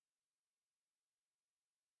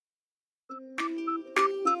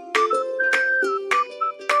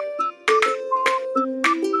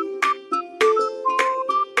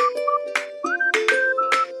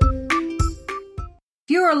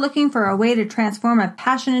are looking for a way to transform a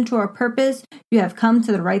passion into a purpose, you have come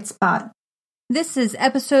to the right spot. This is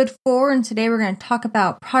episode 4, and today we're going to talk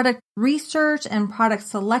about product research and product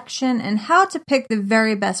selection and how to pick the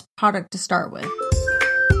very best product to start with.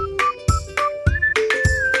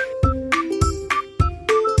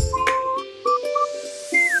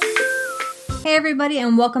 Hey everybody,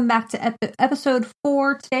 and welcome back to episode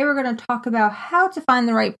 4. Today we're going to talk about how to find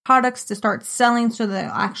the right products to start selling so they'll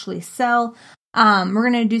actually sell. We're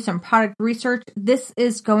going to do some product research. This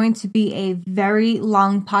is going to be a very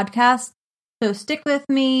long podcast, so stick with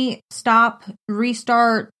me, stop,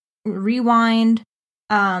 restart, rewind.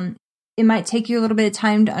 It might take you a little bit of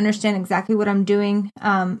time to understand exactly what I'm doing.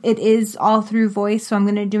 It is all through voice, so I'm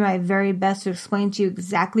going to do my very best to explain to you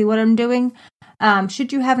exactly what I'm doing.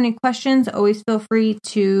 Should you have any questions, always feel free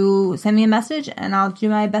to send me a message and I'll do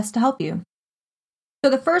my best to help you. So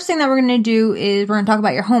the first thing that we're going to do is we're going to talk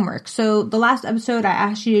about your homework. So the last episode, I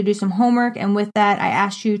asked you to do some homework, and with that, I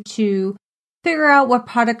asked you to figure out what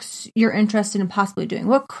products you're interested in possibly doing,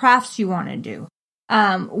 what crafts you want to do,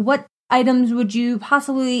 what items would you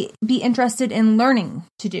possibly be interested in learning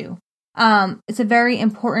to do. It's a very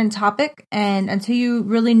important topic, and until you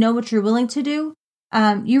really know what you're willing to do,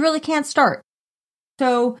 you really can't start.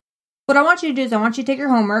 So what I want you to do is I want you to take your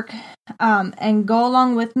homework and go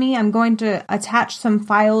along with me. I'm going to attach some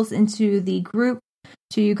files into the group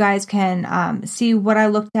so you guys can see what I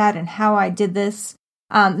looked at and how I did this.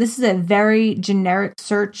 This is a very generic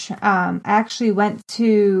search. I actually went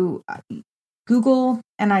to Google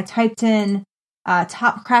and I typed in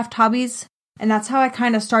top craft hobbies, and that's how I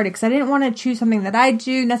kind of started, because I didn't want to choose something that I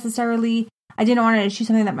do necessarily. I didn't want to choose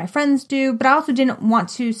something that my friends do, but I also didn't want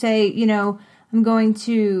to say, I'm going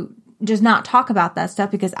to just not talk about that stuff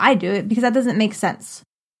because I do it, because that doesn't make sense.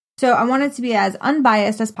 So I wanted to be as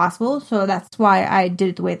unbiased as possible, so that's why I did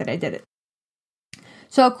it the way that I did it.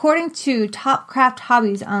 So according to top craft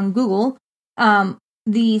hobbies on Google,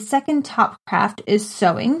 the second top craft is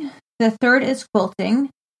sewing. The third is quilting.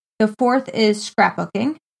 The fourth is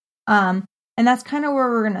scrapbooking. And that's kind of where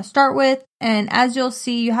we're going to start with. And as you'll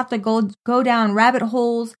see, you have to go down rabbit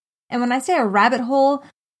holes. And when I say a rabbit hole,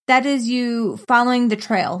 that is you following the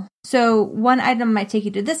trail. So one item might take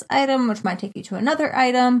you to this item, which might take you to another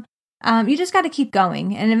item. You just got to keep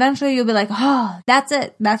going. And eventually you'll be like, oh, that's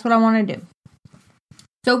it. That's what I want to do.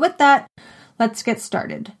 So with that, let's get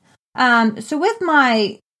started. So with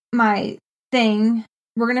my thing,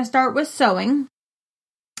 we're going to start with sewing.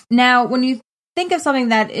 Now, when you think of something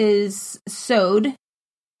that is sewed,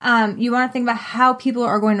 you want to think about how people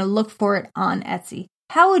are going to look for it on Etsy.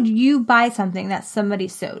 How would you buy something that somebody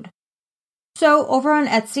sewed? So over on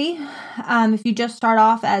Etsy, if you just start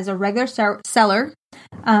off as a regular seller,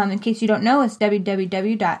 in case you don't know, it's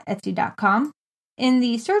www.etsy.com. In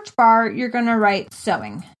the search bar, you're going to write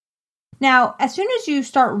sewing. Now, as soon as you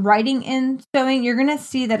start writing in sewing, you're going to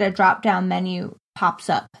see that a drop-down menu pops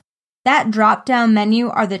up. That drop-down menu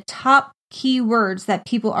are the top keywords that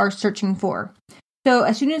people are searching for. So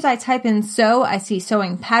as soon as I type in sew, I see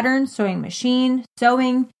sewing patterns, sewing machine,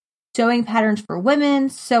 sewing patterns for women,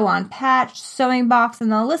 sew on patch, sewing box,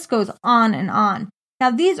 and the list goes on and on.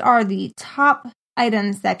 Now, these are the top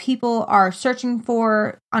items that people are searching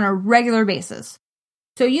for on a regular basis.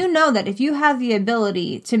 So you know that if you have the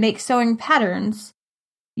ability to make sewing patterns,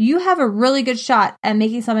 you have a really good shot at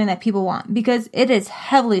making something that people want, because it is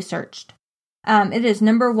heavily searched. It is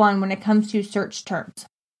number 1 when it comes to search terms.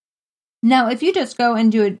 Now, if you just go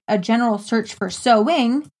and do a general search for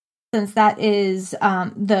sewing, since that is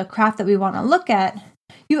the craft that we want to look at,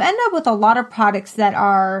 you end up with a lot of products that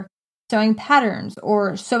are sewing patterns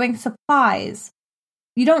or sewing supplies.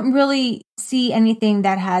 You don't really see anything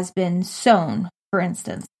that has been sewn, for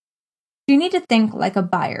instance. You need to think like a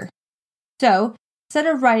buyer. So instead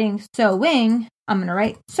of writing sewing, I'm going to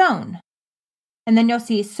write sewn. And then you'll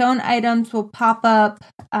see sewn items will pop up,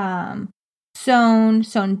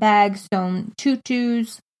 sewn bags, sewn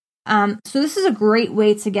tutus. So this is a great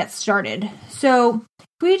way to get started. So if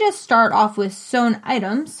we just start off with sewn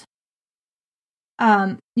items,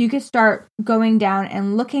 you could start going down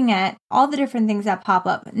and looking at all the different things that pop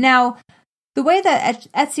up. Now, the way that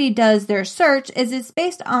Etsy does their search is it's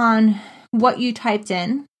based on what you typed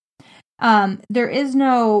in. There is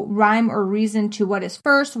no rhyme or reason to what is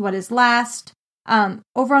first, what is last.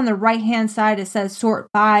 Over on the right-hand side, it says sort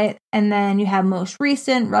by, and then you have most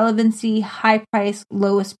recent, relevancy, high price,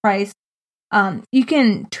 lowest price. You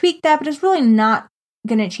can tweak that, but it's really not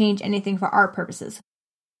going to change anything for our purposes.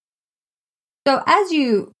 So as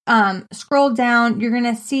you scroll down, you're going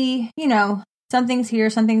to see, some things here,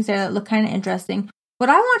 some things there that look kind of interesting. What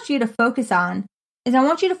I want you to focus on is I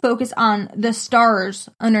want you to focus on the stars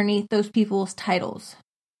underneath those people's titles.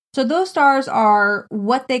 So those stars are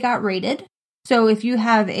what they got rated. So if you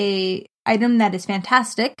have a item that is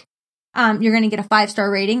fantastic, you're going to get a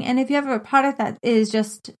 5-star rating. And if you have a product that is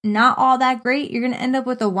just not all that great, you're going to end up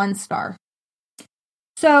with a 1-star.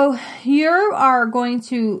 So you are going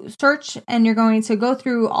to search and you're going to go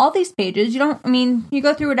through all these pages. You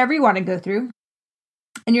go through whatever you want to go through.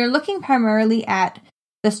 And you're looking primarily at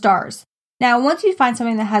the stars. Now, once you find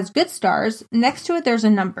something that has good stars, next to it there's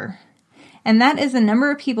a number. And that is the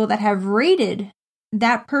number of people that have rated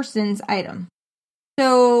that person's item.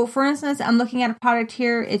 So, for instance, I'm looking at a product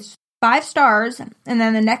here. It's 5 stars, and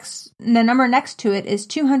then the number next to it is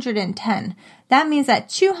 210. That means that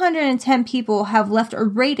 210 people have left a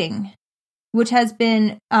rating, which has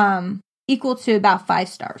been equal to about 5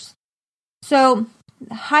 stars. So,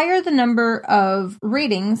 the higher the number of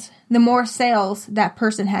ratings, the more sales that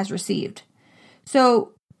person has received.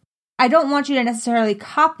 So, I don't want you to necessarily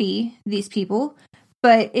copy these people,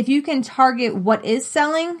 but if you can target what is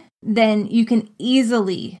selling, then you can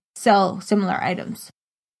easily sell similar items.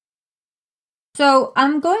 So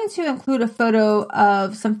I'm going to include a photo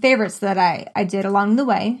of some favorites that I did along the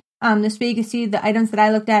way. This way you can see the items that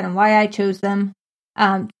I looked at and why I chose them.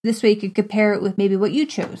 This way you could compare it with maybe what you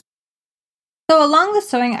chose. So along the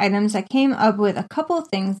sewing items, I came up with a couple of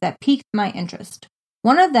things that piqued my interest.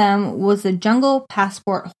 One of them was the Jungle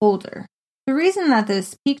Passport Holder. The reason that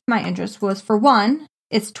this piqued my interest was, for one,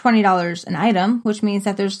 it's $20 an item, which means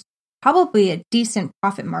that there's probably a decent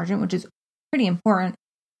profit margin, which is pretty important.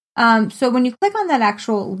 So when you click on that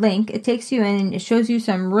actual link, it takes you in and it shows you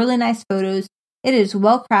some really nice photos. It is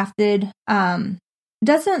well crafted.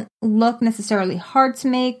 Doesn't look necessarily hard to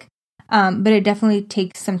make, but it definitely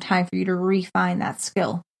takes some time for you to refine that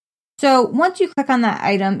skill. So once you click on that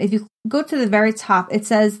item, if you go to the very top, it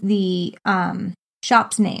says the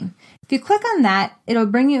shop's name. If you click on that, it'll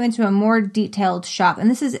bring you into a more detailed shop.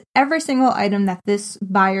 And this is every single item that this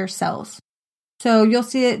buyer sells. So you'll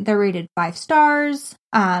see it, they're rated 5 stars.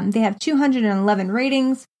 They have 211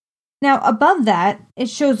 ratings. Now above that, it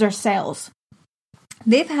shows their sales.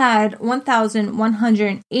 They've had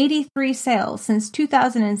 1,183 sales since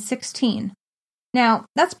 2016. Now,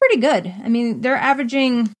 that's pretty good. I mean, they're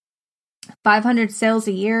averaging 500 sales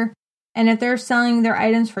a year. And if they're selling their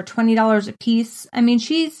items for $20 a piece, I mean,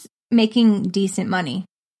 she's making decent money.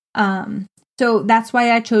 So that's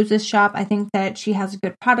why I chose this shop. I think that she has a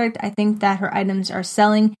good product. I think that her items are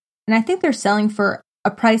selling. And I think they're selling for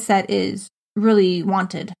a price that is really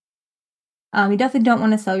wanted. You definitely don't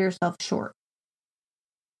want to sell yourself short.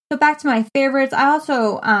 So back to my favorites. I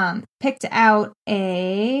also picked out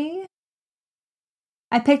a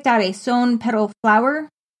sewn petal flower.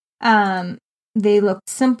 They look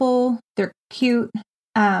simple. They're cute.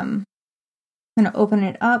 I'm going to open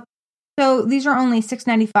it up. So these are only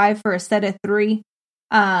 $6.95 for a set of 3.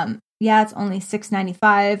 It's only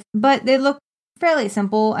 $6.95, but they look fairly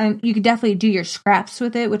simple. You could definitely do your scraps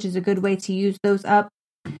with it, which is a good way to use those up.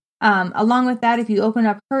 Along with that, if you open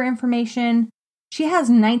up her information, she has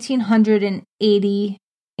 1,980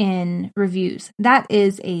 in reviews. That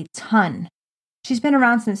is a ton. She's been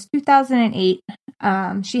around since 2008.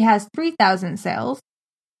 She has 3,000 sales.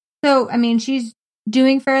 So, I mean, she's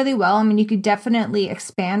doing fairly well. I mean, you could definitely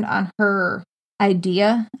expand on her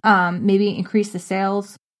idea, maybe increase the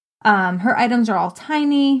sales. Her items are all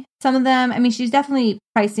tiny. Some of them, I mean, she's definitely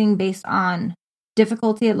pricing based on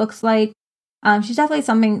difficulty, it looks like. She's definitely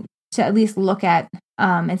something to at least look at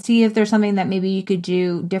and see if there's something that maybe you could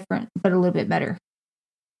do different, but a little bit better.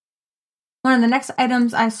 One of the next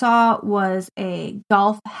items I saw was a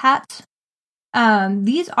golf hat.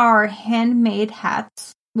 These are handmade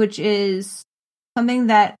hats, which is something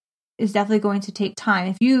that is definitely going to take time.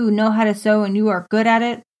 If you know how to sew and you are good at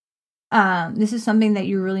it, this is something that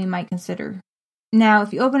you really might consider. Now,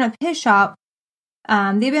 if you open up his shop,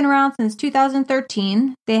 they've been around since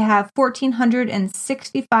 2013. They have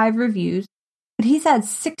 1,465 reviews, but he's had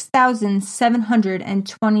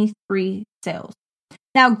 6,723 sales.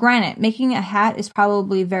 Now, granted, making a hat is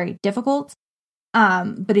probably very difficult,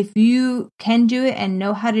 but if you can do it and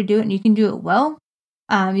know how to do it and you can do it well,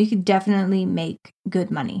 you could definitely make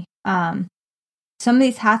good money. Some of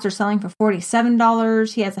these hats are selling for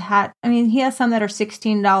 $47. He has a hat. I mean, he has some that are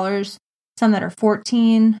 $16, some that are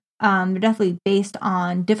 $14. They're definitely based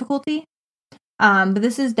on difficulty. But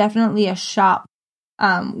this is definitely a shop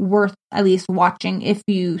worth at least watching if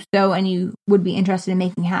you sew and you would be interested in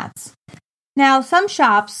making hats. Now, some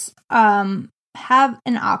shops have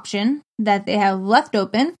an option that they have left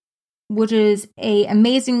open, which is an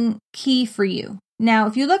amazing key for you. Now,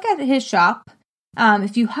 if you look at his shop,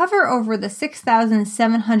 If you hover over the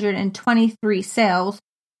 6,723 sales,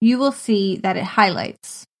 you will see that it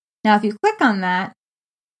highlights. Now, if you click on that,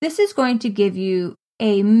 this is going to give you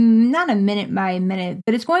not a minute by minute,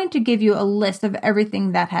 but it's going to give you a list of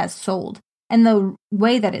everything that has sold and the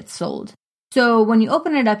way that it's sold. So when you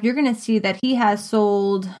open it up, you're going to see that he has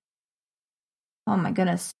sold, oh my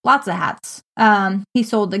goodness, lots of hats. He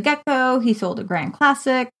sold the Gecko, he sold a Grand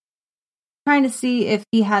Classic. Trying to see if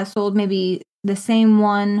he has sold maybe the same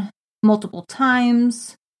one multiple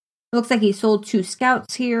times. It looks like he sold 2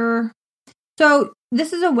 Scouts here. So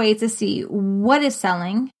this is a way to see what is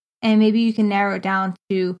selling, and maybe you can narrow it down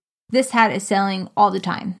to this hat is selling all the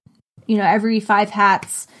time. Every 5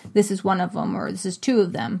 hats, this is one of them, or this is 2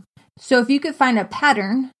 of them. So if you could find a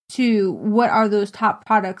pattern to what are those top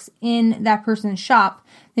products in that person's shop,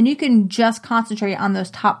 then you can just concentrate on those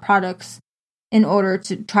top products in order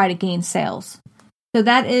to try to gain sales. So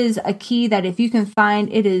that is a key that if you can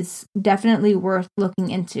find, it is definitely worth looking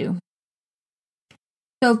into.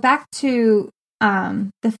 So back to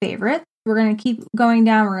the favorites. We're going to keep going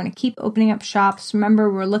down. We're going to keep opening up shops. Remember,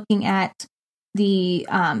 we're looking at the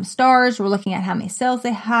stars. We're looking at how many sales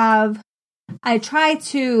they have. I try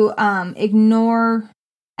to ignore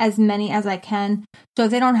as many as I can. So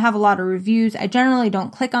if they don't have a lot of reviews, I generally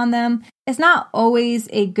don't click on them. It's not always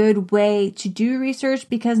a good way to do research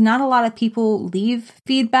because not a lot of people leave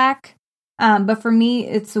feedback. But for me,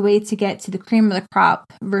 it's a way to get to the cream of the crop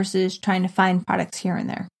versus trying to find products here and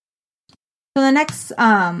there. So the next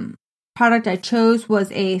product I chose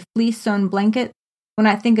was a fleece sewn blanket. When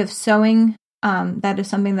I think of sewing, that is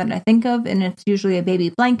something that I think of, and it's usually a baby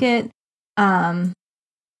blanket.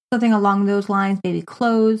 Something along those lines, baby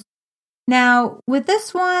clothes. Now, with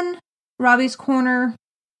this one, Robbie's Corner,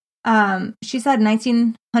 she's had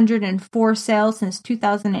 1,904 sales since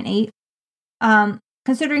 2008.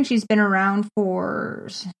 Considering she's been around for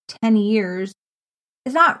 10 years,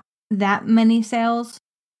 it's not that many sales,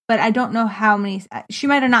 but I don't know how many. She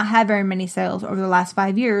might have not had very many sales over the last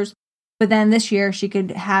 5 years, but then this year she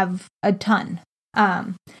could have a ton.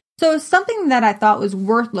 So something that I thought was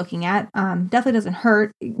worth looking at, definitely doesn't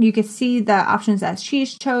hurt. You can see the options that she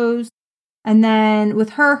chose. And then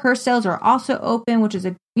with her sales are also open, which is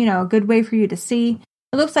a good way for you to see.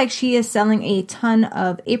 It looks like she is selling a ton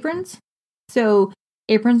of aprons. So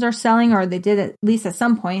aprons are selling, or they did at least at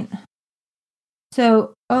some point.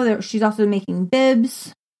 So, she's also making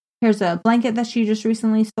bibs. Here's a blanket that she just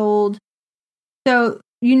recently sold. So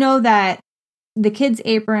you know that the kids'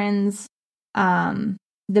 aprons,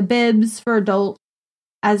 the bibs for adults,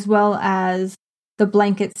 as well as the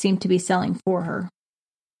blankets seem to be selling for her.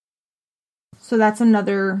 So that's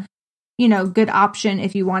another, good option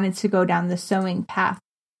if you wanted to go down the sewing path.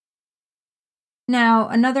 Now,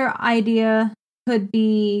 another idea could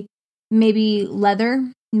be maybe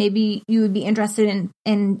leather. Maybe you would be interested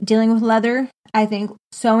in dealing with leather. I think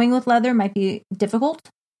sewing with leather might be difficult.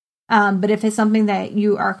 But if it's something that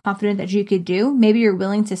you are confident that you could do, maybe you're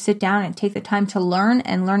willing to sit down and take the time to learn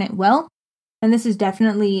and learn it well. And this is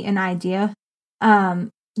definitely an idea.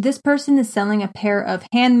 This person is selling a pair of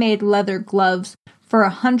handmade leather gloves for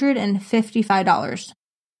 $155.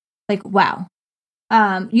 Like, wow.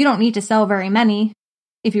 You don't need to sell very many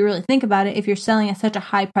if you really think about it, if you're selling at such a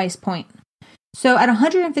high price point. So at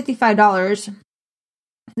 $155,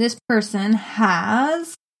 this person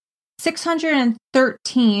has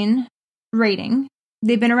 613 rating.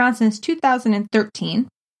 They've been around since 2013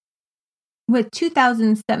 with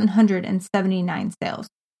 2,779 sales.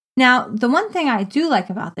 Now, the one thing I do like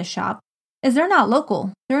about this shop is they're not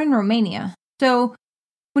local. They're in Romania. So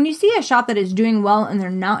when you see a shop that is doing well and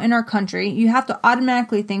they're not in our country, you have to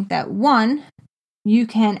automatically think that, one, you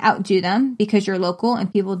can outdo them because you're local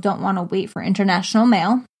and people don't want to wait for international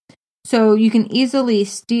mail. So you can easily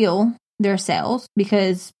steal their sales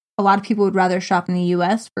because a lot of people would rather shop in the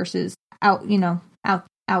US versus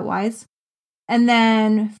outwise. And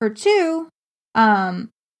then for 2, I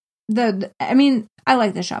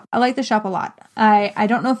like the shop. I like the shop a lot. I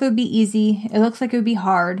don't know if it would be easy. It looks like it would be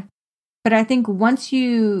hard. But I think once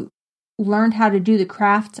you learned how to do the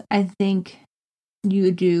craft, I think you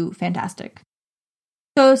would do fantastic.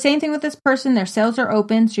 So same thing with this person. Their sales are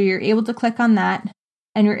open, so you're able to click on that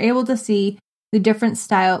and you're able to see the different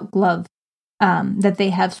style gloves that they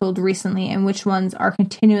have sold recently and which ones are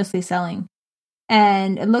continuously selling.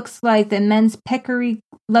 And it looks like the men's peccary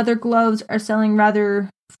leather gloves are selling rather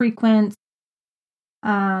frequent.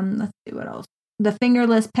 Let's see what else. The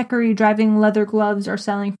fingerless peccary driving leather gloves are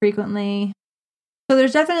selling frequently. So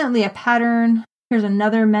there's definitely a pattern. Here's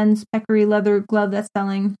another men's peccary leather glove that's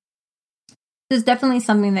selling. This is definitely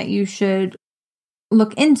something that you should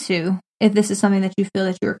look into if this is something that you feel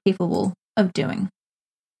that you're capable of doing.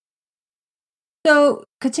 So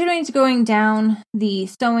continuing to going down the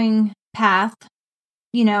sewing path,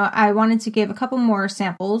 I wanted to give a couple more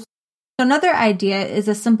samples. So another idea is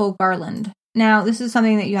a simple garland. Now, this is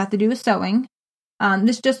something that you have to do with sewing.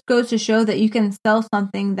 This just goes to show that you can sell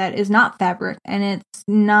something that is not fabric and it's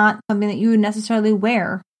not something that you would necessarily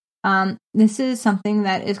wear. This is something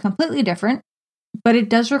that is completely different, but it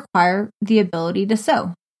does require the ability to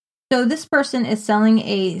sew. So this person is selling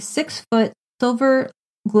a 6-foot silver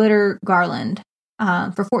glitter garland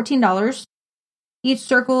for $14. Each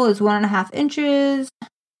circle is 1.5 inches,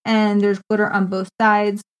 and there's glitter on both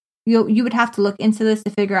sides. You would have to look into this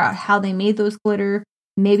to figure out how they made those glitter.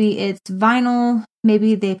 Maybe it's vinyl.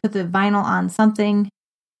 Maybe they put the vinyl on something.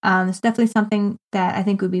 It's definitely something that I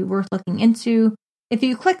think would be worth looking into. If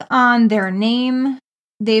you click on their name,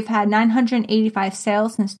 they've had 985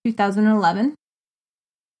 sales since 2011.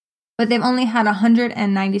 But they've only had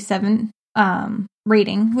 197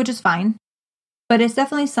 rating, which is fine. But it's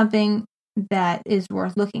definitely something that is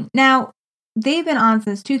worth looking. Now, they've been on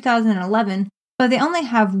since 2011, but they only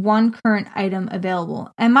have one current item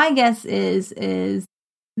available. And my guess is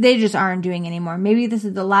they just aren't doing anymore. Maybe this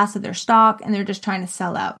is the last of their stock and they're just trying to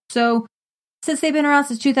sell out. So since they've been around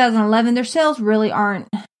since 2011, their sales really aren't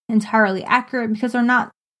entirely accurate because they're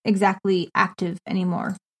not exactly active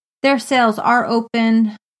anymore. Their sales are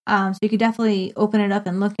open, so you could definitely open it up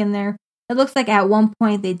and look in there. It looks like at one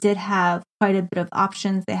point they did have quite a bit of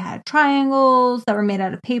options. They had triangles that were made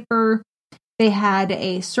out of paper. They had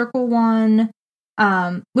a circle one,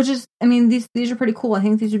 which is, these are pretty cool. I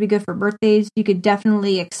think these would be good for birthdays. You could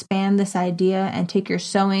definitely expand this idea and take your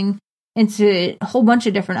sewing into a whole bunch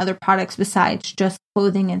of different other products besides just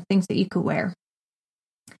clothing and things that you could wear.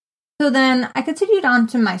 So then I continued on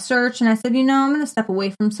to my search and I said, I'm going to step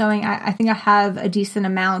away from sewing. I think I have a decent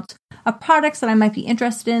amount of products that I might be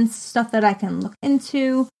interested in, stuff that I can look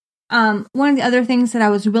into. One of the other things that I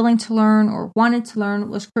was willing to learn or wanted to learn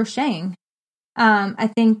was crocheting. I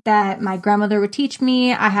think that my grandmother would teach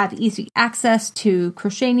me. I have easy access to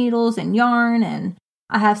crochet needles and yarn, and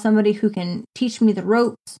I have somebody who can teach me the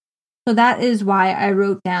ropes. So that is why I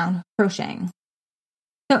wrote down crocheting.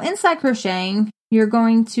 So inside crocheting, you're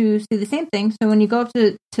going to see the same thing. So when you go up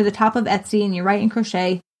to the top of Etsy and you write in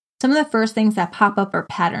crochet, some of the first things that pop up are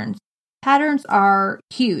patterns. Patterns are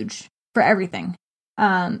huge for everything.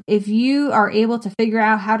 If you are able to figure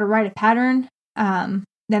out how to write a pattern, then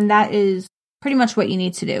that is pretty much what you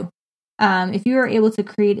need to do. If you are able to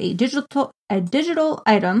create a digital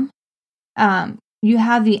item, you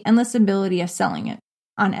have the endless ability of selling it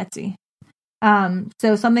on Etsy.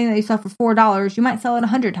 So something that you sell for $4, you might sell it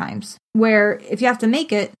 100 times. Where if you have to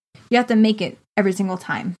make it, you have to make it every single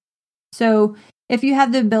time. So if you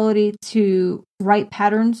have the ability to write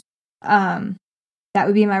patterns, that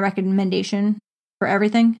would be my recommendation for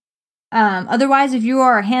everything. Otherwise, if you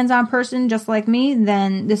are a hands-on person just like me,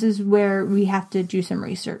 then this is where we have to do some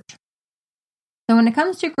research. So when it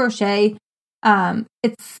comes to crochet,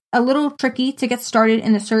 it's a little tricky to get started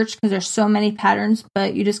in the search because there's so many patterns,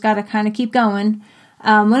 but you just got to kind of keep going.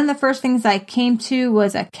 One of the first things I came to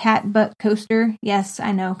was a cat butt coaster. Yes,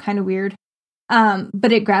 I know, kind of weird.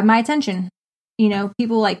 But it grabbed my attention.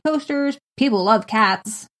 People like coasters, people love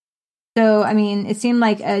cats. So, it seemed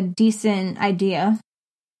like a decent idea.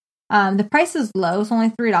 The price is low, it's only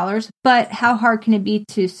 $3, but how hard can it be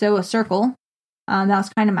to sew a circle? That was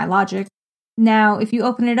kind of my logic. Now, if you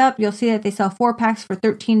open it up, you'll see that they sell 4 packs for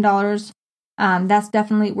 $13. That's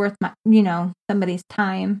definitely worth somebody's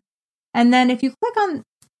time. And then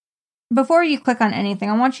before you click on anything,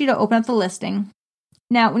 I want you to open up the listing.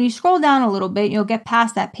 Now, when you scroll down a little bit, you'll get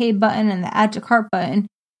past that pay button and the add to cart button.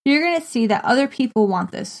 You're going to see that other people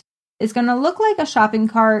want this. It's going to look like a shopping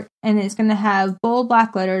cart, and it's going to have bold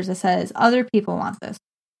black letters that says, other people want this.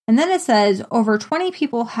 And then it says, over 20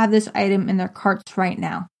 people have this item in their carts right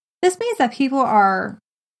now. This means that people are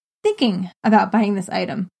thinking about buying this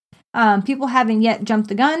item. People haven't yet jumped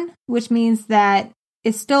the gun, which means that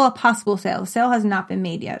it's still a possible sale. The sale has not been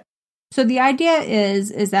made yet. So the idea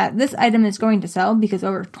is that this item is going to sell because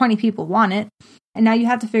over 20 people want it. And now you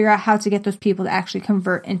have to figure out how to get those people to actually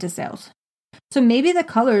convert into sales. So maybe the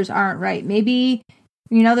colors aren't right. Maybe,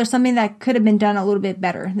 there's something that could have been done a little bit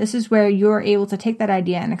better. This is where you're able to take that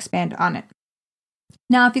idea and expand on it.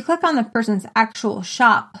 Now, if you click on the person's actual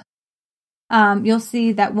shop, you'll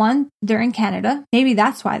see that they're in Canada. Maybe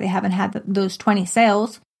that's why they haven't had those 20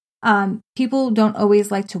 sales. People don't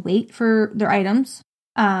always like to wait for their items.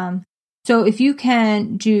 So if you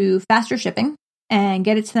can do faster shipping and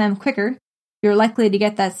get it to them quicker, you're likely to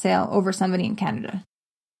get that sale over somebody in Canada.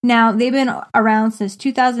 Now, they've been around since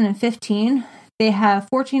 2015. They have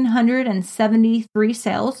 1,473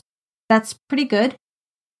 sales. That's pretty good.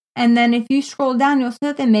 And then if you scroll down, you'll see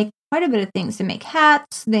that they make quite a bit of things. They make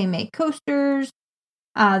hats, they make coasters,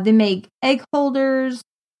 they make egg holders,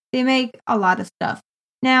 they make a lot of stuff.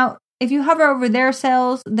 Now, if you hover over their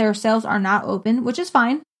sales are not open, which is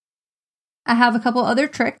fine. I have a couple other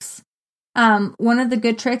tricks. One of the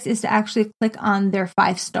good tricks is to actually click on their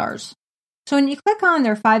 5 stars. So when you click on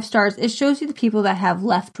their 5 stars, it shows you the people that have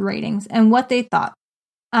left ratings and what they thought.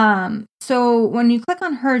 So when you click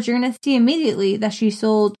on hers, you're going to see immediately that she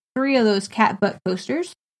sold 3 of those cat butt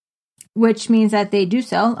coasters, which means that they do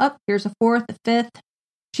sell. Oh, here's a 4th, a 5th.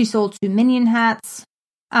 She sold 2 Minion hats.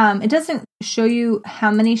 It doesn't show you how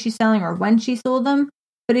many she's selling or when she sold them,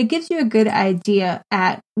 but it gives you a good idea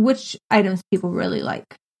at which items people really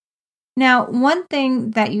like. Now, one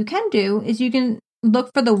thing that you can do is you can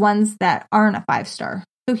look for the ones that aren't a 5-star.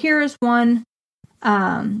 So here is one.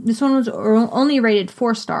 This one was only rated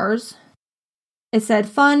 4 stars. It said,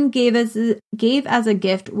 fun, gave as a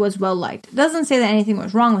gift, was well liked. It doesn't say that anything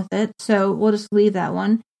was wrong with it, so we'll just leave that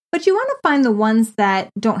one. But you want to find the ones that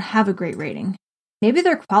don't have a great rating. Maybe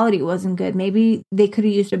their quality wasn't good. Maybe they could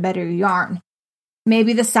have used a better yarn.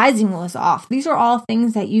 Maybe the sizing was off. These are all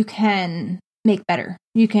things that you can make better.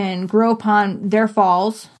 You can grow upon their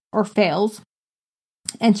falls or fails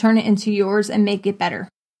and turn it into yours and make it better.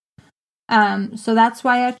 So that's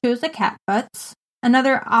why I chose the cat butts.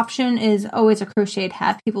 Another option is always a crocheted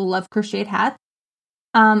hat. People love crocheted hats.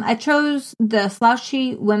 I chose the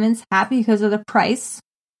slouchy women's hat because of the price.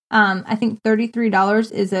 I think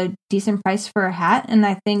 $33 is a decent price for a hat. And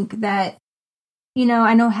I think that,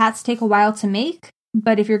 I know hats take a while to make,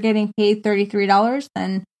 but if you're getting paid $33,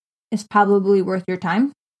 then it's probably worth your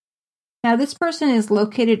time. Now, this person is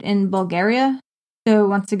located in Bulgaria. So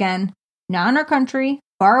once again, not in our country,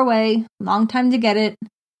 far away, long time to get it.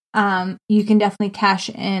 You can definitely cash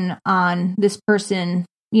in on this person,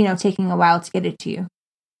 taking a while to get it to you.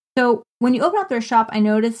 So when you open up their shop, I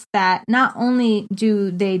noticed that not only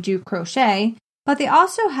do they do crochet, but they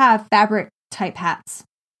also have fabric type hats.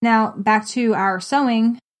 Now, back to our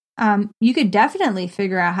sewing, you could definitely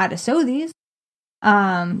figure out how to sew these.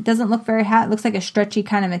 Doesn't look very hot. It looks like a stretchy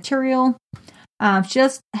kind of material. She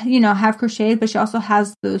does, have crocheted, but she also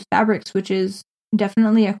has those fabrics, which is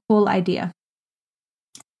definitely a cool idea.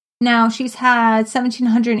 Now, she's had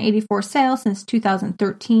 1,784 sales since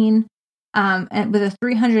 2013, and with a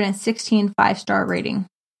 316 5-star rating.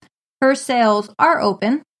 Her sales are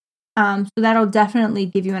open, so that'll definitely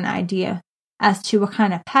give you an idea as to what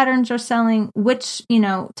kind of patterns are selling, which,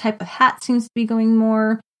 type of hat seems to be going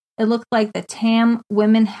more. It looks like the Tam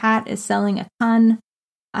women hat is selling a ton.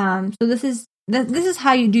 So this is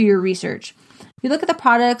how you do your research. You look at the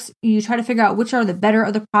products, you try to figure out which are the better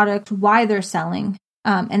of the product, why they're selling,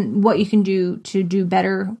 and what you can do to do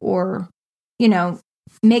better or,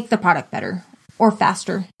 make the product better or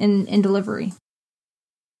faster in delivery.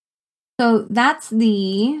 So that's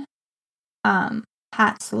the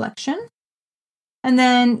hat selection. And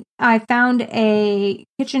then I found a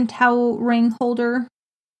kitchen towel ring holder.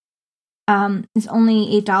 It's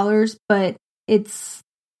only $8, but it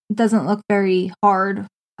doesn't look very hard.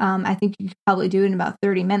 I think you could probably do it in about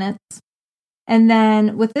 30 minutes. And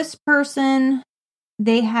then with this person,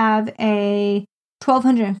 they have a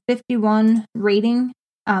 1,251 rating.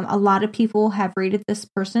 A lot of people have rated this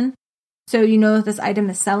person. So you know that this item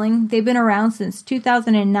is selling. They've been around since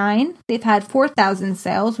 2009. They've had 4,000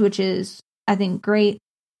 sales, which is, I think, great.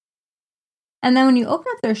 And then when you open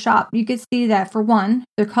up their shop, you can see that for one,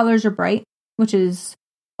 their colors are bright, which is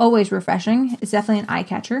always refreshing. It's definitely an eye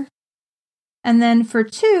catcher. And then for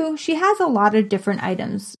two, she has a lot of different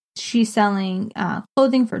items. She's selling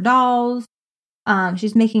clothing for dolls.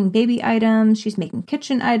 She's making baby items. She's making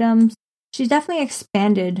kitchen items. She's definitely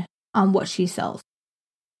expanded on what she sells.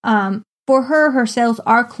 For her sales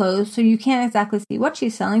are closed, so you can't exactly see what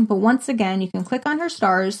she's selling. But once again, you can click on her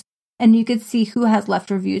stars and you could see who has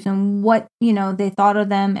left reviews and what, they thought of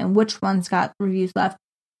them and which ones got reviews left.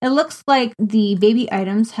 It looks like the baby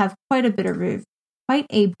items have quite a bit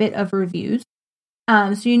of reviews.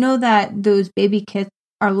 So you know that those baby kits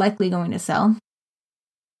are likely going to sell.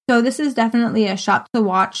 So this is definitely a shop to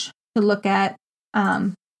watch, to look at,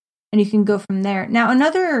 and you can go from there. Now,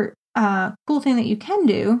 another cool thing that you can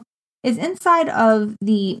do is inside of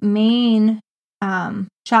the main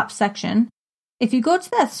shop section, if you go to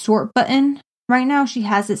that sort button, right now she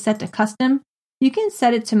has it set to custom. You can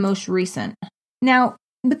set it to most recent. Now,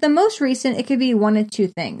 with the most recent, it could be one of two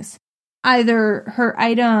things. Either her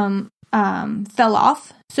item fell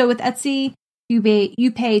off. So with Etsy,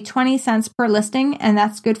 you pay 20 cents per listing, and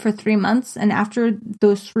that's good for 3 months. And after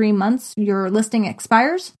those 3 months, your listing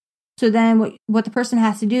expires. So then what the person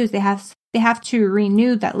has to do is they have to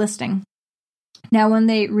renew that listing. Now, when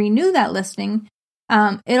they renew that listing,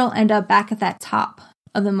 it'll end up back at that top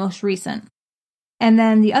of the most recent. And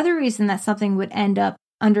then the other reason that something would end up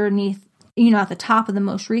underneath, at the top of the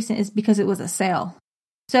most recent is because it was a sale.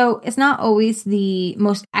 So it's not always the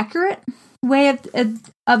most accurate way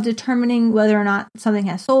of determining whether or not something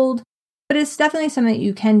has sold, but it's definitely something that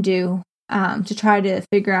you can do to try to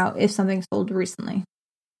figure out if something sold recently.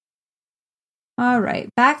 All right,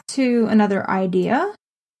 back to another idea.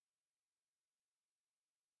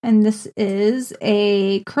 And this is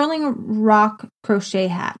a curling rock crochet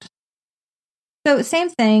hat. So same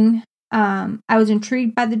thing. I was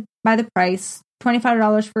intrigued by the price,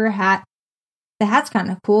 $25 for a hat. The hat's kind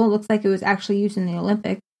of cool. It looks like it was actually used in the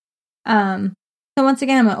Olympics. So once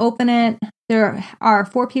again, I'm going to open it. There are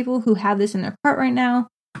 4 people who have this in their cart right now.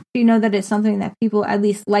 So you know that it's something that people at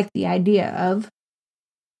least like the idea of.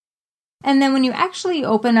 And then when you actually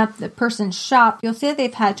open up the person's shop, you'll see that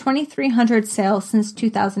they've had 2,300 sales since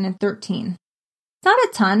 2013. It's not a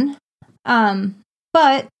ton,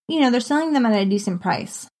 but, they're selling them at a decent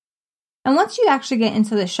price. And once you actually get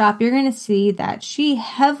into the shop, you're going to see that she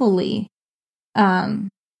heavily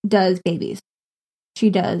does babies. She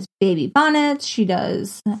does baby bonnets. She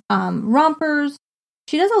does rompers.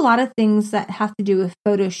 She does a lot of things that have to do with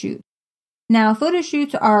photo shoots. Now, photo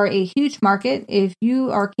shoots are a huge market. If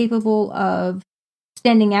you are capable of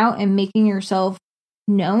standing out and making yourself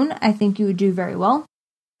known, I think you would do very well.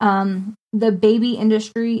 The baby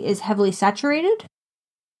industry is heavily saturated,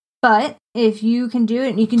 but if you can do it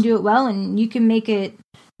and you can do it well and you can make it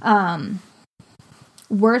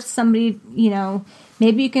worth somebody,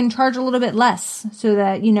 maybe you can charge a little bit less so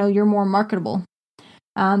that, you're more marketable.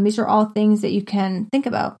 These are all things that you can think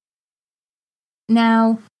about.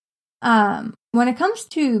 Now, when it comes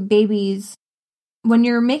to babies, when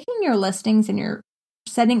you're making your listings and you're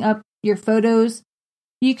setting up your photos,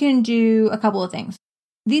 you can do a couple of things.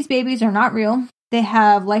 These babies are not real. They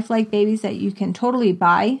have lifelike babies that you can totally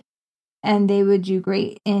buy, and they would do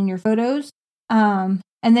great in your photos. And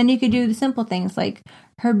then you could do the simple things like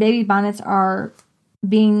her baby bonnets are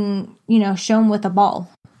being, shown with a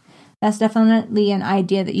ball. That's definitely an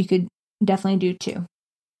idea that you could definitely do too.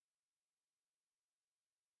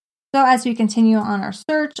 So as we continue on our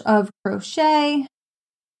search of crochet,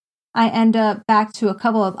 I end up back to a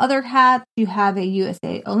couple of other hats. You have a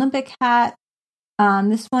USA Olympic hat.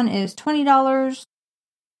 This one is $20.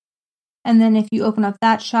 And then if you open up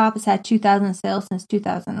that shop, it's had 2,000 sales since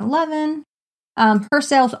 2011. Her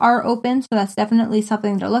sales are open, so that's definitely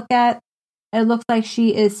something to look at. It looks like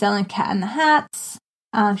she is selling Cat in the Hats.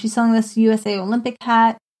 She's selling this USA Olympic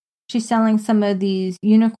hat. She's selling some of these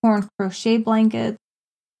unicorn crochet blankets,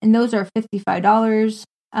 and those are $55.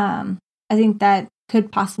 I think that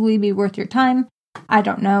could possibly be worth your time. I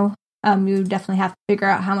don't know. You definitely have to figure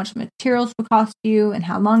out how much materials would cost you and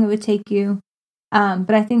how long it would take you.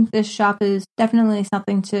 But I think this shop is definitely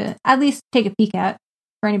something to at least take a peek at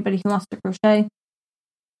for anybody who wants to crochet.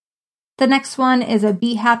 The next one is a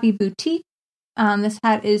Be Happy Boutique. This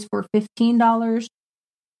hat is for $15.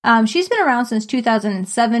 She's been around since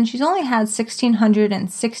 2007. She's only had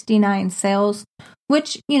 1,669 sales,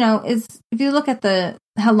 which, is, if you look at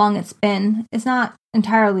how long it's been, it's not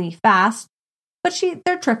entirely fast, but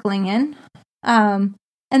they're trickling in. And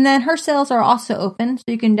then her sales are also open, so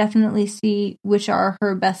you can definitely see which are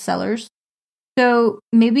her best sellers. So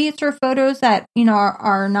maybe it's her photos that,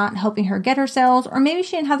 are not helping her get her sales, or maybe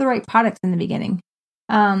she didn't have the right products in the beginning.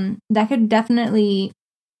 That could definitely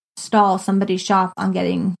stall somebody's shop on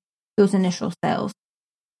getting those initial sales.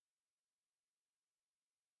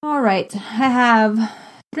 All right, I have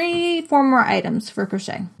 4 more items for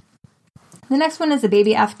crochet. The next one is a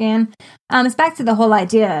baby Afghan. It's back to the whole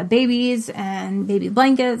idea of babies and baby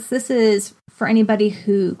blankets. This is for anybody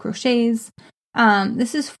who crochets.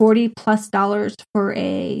 This is $40+ for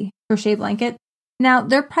a crochet blanket. Now,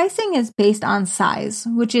 their pricing is based on size,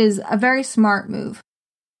 which is a very smart move.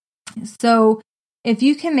 So if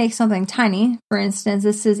you can make something tiny, for instance,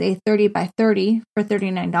 this is a 30 by 30 for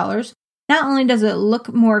 $39. Not only does it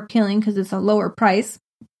look more appealing because it's a lower price,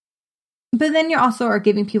 but then you also are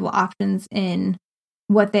giving people options in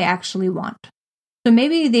what they actually want. So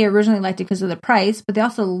maybe they originally liked it because of the price, but they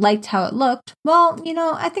also liked how it looked. Well,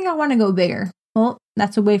 I think I want to go bigger. Well,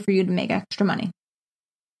 that's a way for you to make extra money.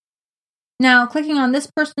 Now, clicking on this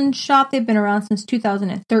person's shop, they've been around since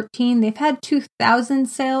 2013. They've had 2,000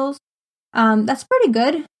 sales. That's pretty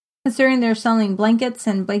good considering they're selling blankets,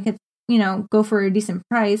 and blankets, go for a decent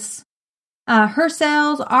price. Her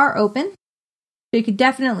sales are open, so you could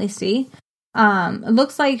definitely see. It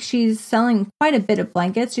looks like she's selling quite a bit of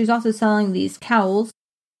blankets. She's also selling these cowls.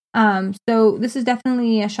 So this is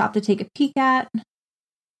definitely a shop to take a peek at.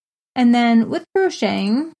 And then with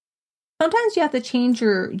crocheting, sometimes you have to change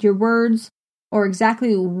your words or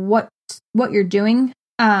exactly what you're doing.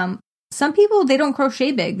 Some people, they don't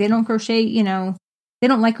crochet big. They don't crochet, they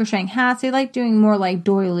don't like crocheting hats. They like doing more like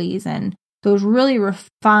doilies and those really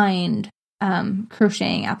refined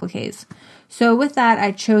crocheting appliques. So with that,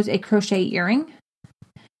 I chose a crochet earring.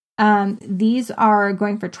 These are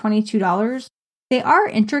going for $22. They are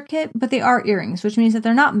intricate, but they are earrings, which means that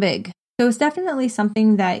they're not big. So it's definitely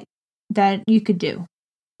something that you could do.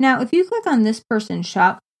 Now, if you click on this person's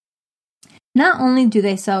shop, not only do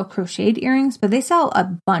they sell crocheted earrings, but they sell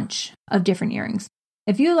a bunch of different earrings.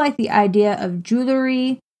 If you like the idea of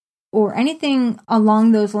jewelry or anything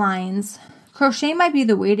along those lines, crochet might be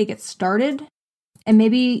the way to get started. And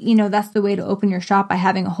maybe, that's the way to open your shop by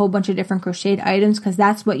having a whole bunch of different crocheted items because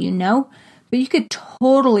that's what you know. But you could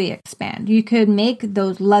totally expand. You could make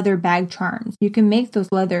those leather bag charms. You can make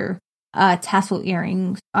those leather tassel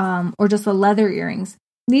earrings or just the leather earrings.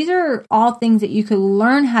 These are all things that you could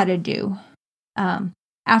learn how to do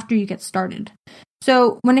after you get started.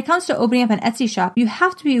 So when it comes to opening up an Etsy shop, you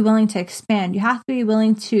have to be willing to expand. You have to be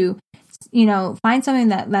willing to, find something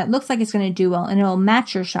that looks like it's going to do well and it'll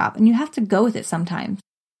match your shop. And you have to go with it sometimes.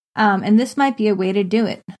 And this might be a way to do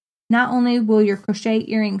it. Not only will your crochet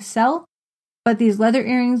earrings sell, but these leather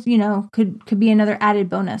earrings, could be another added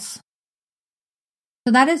bonus.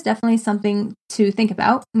 So that is definitely something to think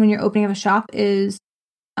about when you're opening up a shop is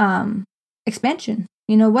expansion.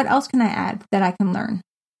 What else can I add that I can learn?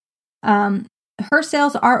 Her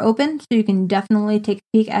sales are open, so you can definitely take a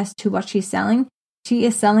peek as to what she's selling. She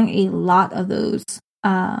is selling a lot of those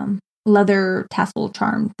leather tassel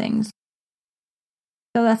charm things.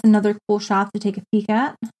 So that's another cool shop to take a peek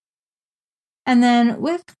at. And then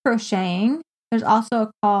with crocheting, there's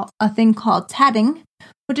also a thing called tatting,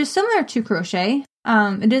 which is similar to crochet.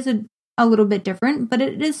 It is a little bit different, but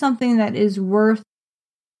it is something that is worth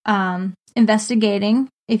investigating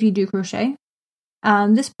if you do crochet.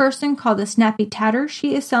 This person called the Snappy Tatter,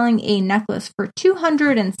 she is selling a necklace for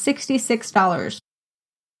 $266.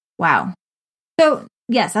 Wow. So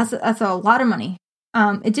yes, that's a lot of money.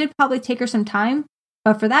 It did probably take her some time,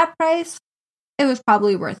 but for that price, it was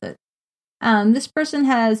probably worth it. This person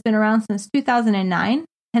has been around since 2009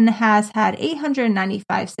 and has had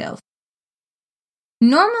 895 sales.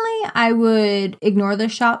 Normally, I would ignore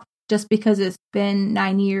this shop just because it's been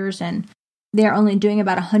 9 years and they're only doing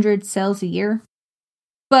about 100 sales a year.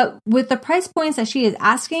 But with the price points that she is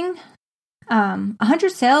asking,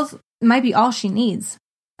 100 sales might be all she needs.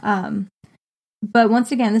 But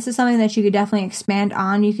once again, this is something that you could definitely expand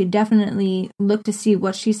on. You could definitely look to see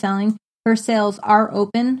what she's selling. Her sales are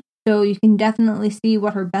open, so you can definitely see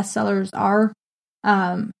what her best sellers are.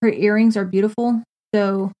 Her earrings are beautiful,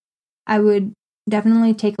 so I would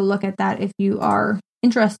definitely take a look at that if you are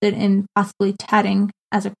interested in possibly tatting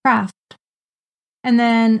as a craft. And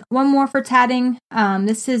then one more for tatting.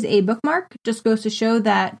 This is a bookmark. Just goes to show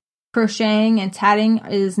that crocheting and tatting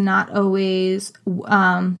is not always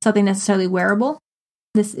something necessarily wearable.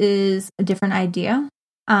 This is a different idea.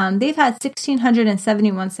 They've had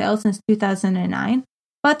 1,671 sales since 2009,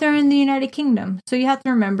 but they're in the United Kingdom. So you have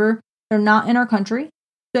to remember, they're not in our country.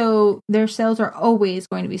 So their sales are always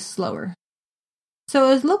going to be slower.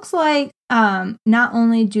 So it looks like not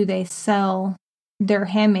only do they sell their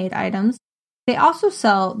handmade items, they also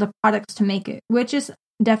sell the products to make it, which is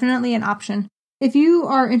definitely an option. If you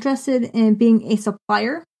are interested in being a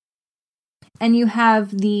supplier and you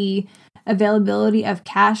have the availability of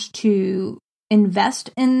cash to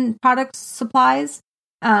invest in product supplies,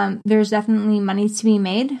 there's definitely money to be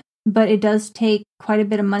made, but it does take quite a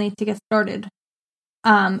bit of money to get started.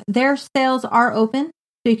 Their sales are open,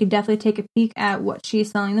 so you could definitely take a peek at what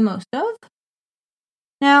she's selling the most of.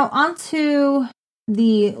 Now, on to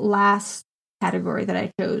the last category that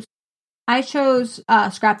I chose. I chose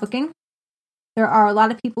scrapbooking. There are a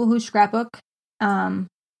lot of people who scrapbook,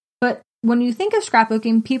 but when you think of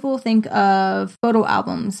scrapbooking, people think of photo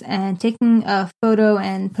albums and taking a photo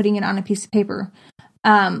and putting it on a piece of paper.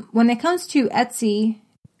 When it comes to Etsy,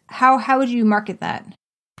 how would you market that?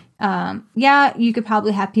 Yeah, you could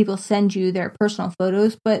probably have people send you their personal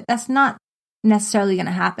photos, but that's not necessarily going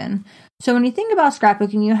to happen. So when you think about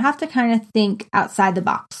scrapbooking, you have to kind of think outside the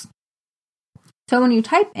box. So when you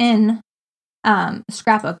type in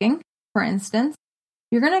scrapbooking, for instance,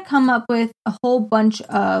 you're going to come up with a whole bunch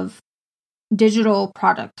of digital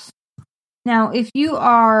products. Now, if you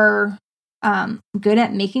are good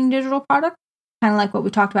at making digital products, kind of like what we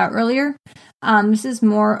talked about earlier. This is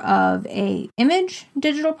more of a image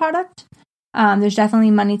digital product. There's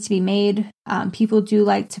definitely money to be made. People do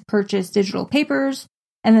like to purchase digital papers,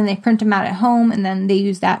 and then they print them out at home, and then they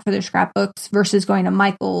use that for their scrapbooks versus going to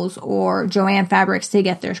Michael's or Joann Fabrics to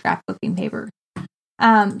get their scrapbooking paper.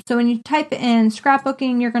 So when you type in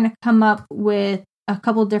scrapbooking, you're going to come up with a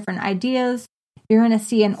couple different ideas. You're going to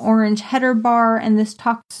see an orange header bar, and these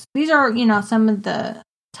are, some of the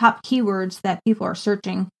top keywords that people are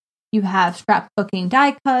searching. You have scrapbooking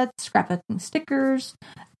die cuts, scrapbooking stickers,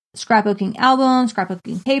 scrapbooking album,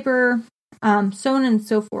 scrapbooking paper, so on and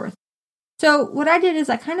so forth. So what I did is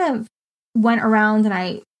I kind of went around and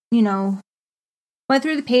I, went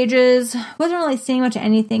through the pages, wasn't really seeing much of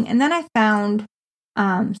anything. And then I found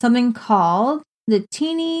something called the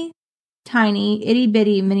Teeny Tiny Itty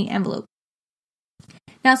Bitty Mini Envelope.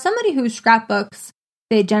 Now, somebody who scrapbooks,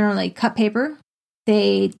 they generally cut paper.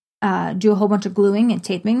 They do a whole bunch of gluing and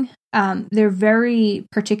taping. They're very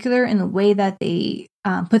particular in the way that they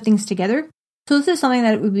put things together. So this is something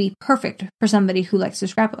that would be perfect for somebody who likes to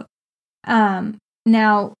scrapbook.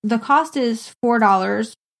 Now, the cost is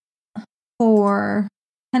 $4 for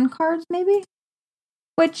 10 cards, maybe?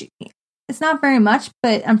 Which, it's not very much,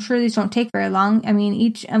 but I'm sure these don't take very long. I mean,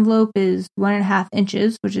 each envelope is 1.5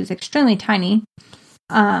 inches, which is extremely tiny.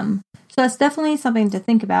 So that's definitely something to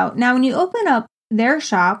think about. Now, when you open up their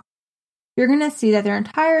shop, you're going to see that their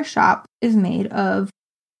entire shop is made of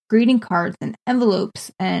greeting cards and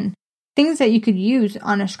envelopes and things that you could use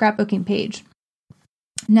on a scrapbooking page.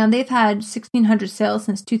 Now, they've had 1,600 sales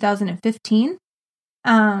since 2015.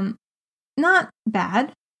 Not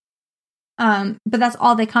bad. But that's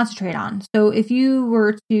all they concentrate on. So if you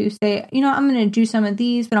were to say, I'm going to do some of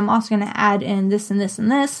these, but I'm also going to add in this and this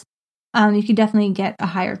and this, you could definitely get a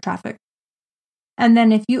higher traffic. And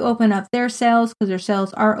then if you open up their sales, because their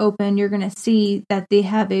sales are open, you're going to see that they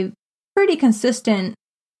have a pretty consistent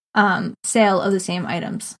sale of the same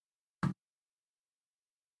items.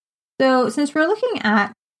 So since we're looking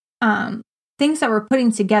at things that we're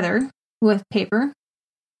putting together with paper,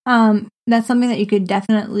 that's something that you could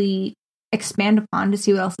definitely expand upon to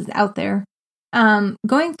see what else is out there.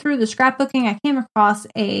 Going through the scrapbooking, I came across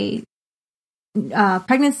a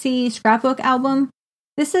pregnancy scrapbook album.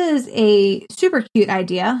 This is a super cute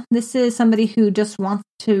idea. This is somebody who just wants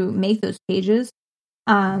to make those pages.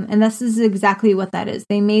 And this is exactly what that is.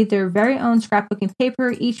 They made their very own scrapbooking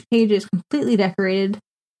paper. Each page is completely decorated,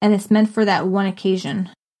 and it's meant for that one occasion.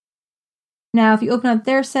 Now, if you open up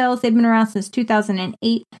their sales, they've been around since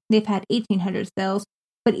 2008. They've had 1,800 sales,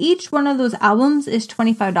 but each one of those albums is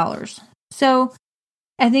 $25. So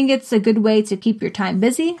I think it's a good way to keep your time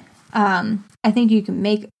busy. I think you can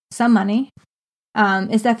make some money.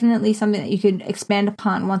 It's definitely something that you could expand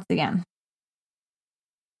upon once again.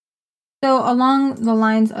 So along the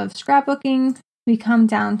lines of scrapbooking, we come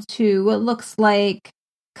down to what looks like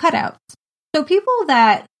cutouts. So people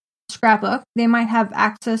that scrapbook, they might have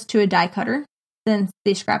access to a die cutter since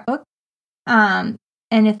they scrapbook. And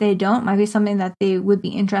if they don't, it might be something that they would be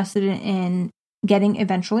interested in getting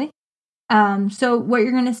eventually. So what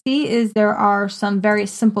you're going to see is there are some very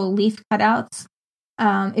simple leaf cutouts.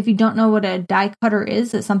 If you don't know what a die cutter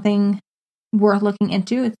is, it's something worth looking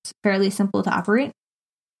into. It's fairly simple to operate.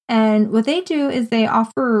 And what they do is they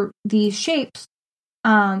offer these shapes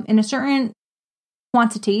in a certain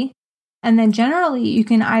quantity. And then generally you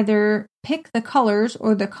can either pick the colors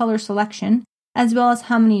or the color selection as well as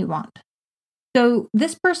how many you want. So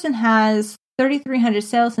this person has 3,300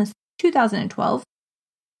 sales since 2012.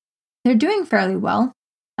 They're doing fairly well.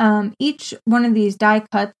 Each one of these die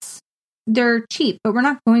cuts, they're cheap, but we're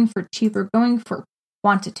not going for cheap. We're going for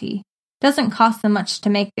quantity. Doesn't cost them much to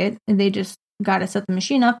make it. They just got to set the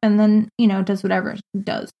machine up and then, does whatever it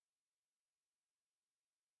does.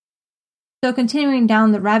 So continuing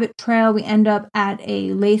down the rabbit trail, we end up at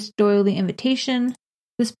a lace doily invitation.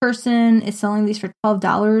 This person is selling these for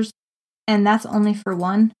 $12, and that's only for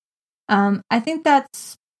one. I think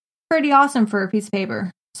that's pretty awesome for a piece of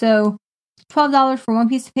paper. So $12 for one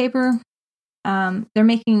piece of paper. They're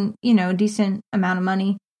making, a decent amount of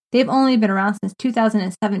money. They've only been around since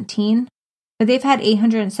 2017, but they've had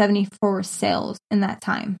 874 sales in that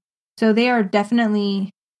time. So they are definitely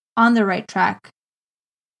on the right track.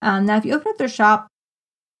 Now, if you open up their shop,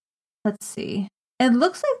 let's see. It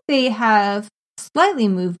looks like they have slightly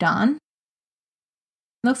moved on.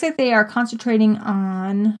 Looks like they are concentrating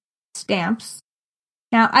on stamps.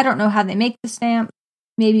 Now, I don't know how they make the stamp.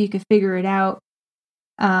 Maybe you could figure it out.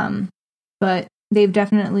 But they've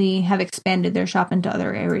definitely have expanded their shop into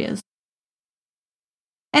other areas.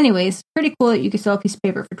 Anyways, pretty cool that you can sell a piece of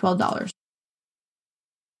paper for $12.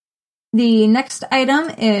 The next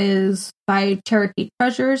item is by Cherokee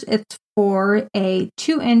Treasures. It's for a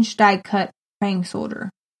 2-inch die cut praying soldier.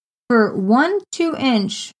 For one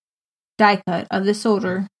 2-inch die cut of this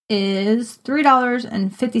soldier is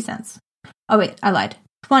 $3.50. Oh wait, I lied.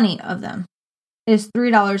 20 of them is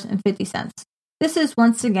 $3.50. This is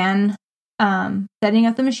once again setting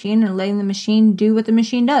up the machine and letting the machine do what the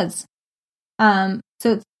machine does. So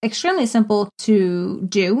it's extremely simple to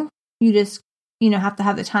do. You just have to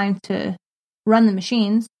have the time to run the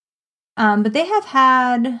machines. But they have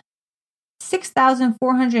had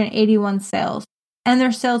 6,481 sales, and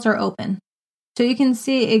their sales are open. So you can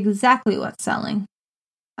see exactly what's selling.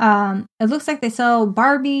 It looks like they sell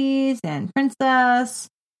Barbies and Princess.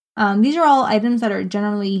 These are all items that are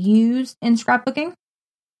generally used in scrapbooking.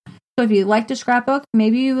 So if you like to scrapbook,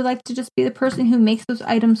 maybe you would like to just be the person who makes those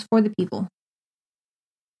items for the people.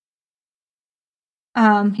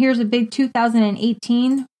 Here's a big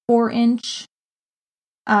 2018 4-inch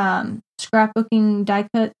scrapbooking die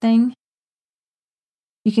cut thing.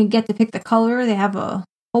 You can get to pick the color. They have a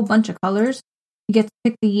whole bunch of colors. You get to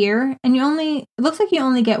pick the year, and it looks like you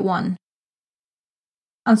only get one.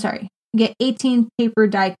 I'm sorry, you get 18 paper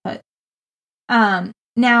die cut.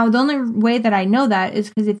 Now, the only way that I know that is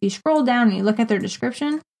because if you scroll down and you look at their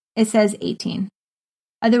description, it says 18.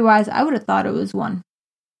 Otherwise, I would have thought it was one.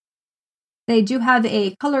 They do have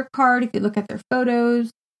a color card if you look at their photos.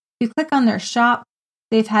 If you click on their shop,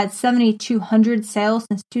 they've had 7,200 sales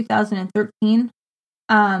since 2013.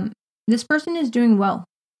 This person is doing well.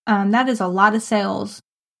 That is a lot of sales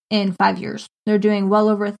in 5 years. They're doing well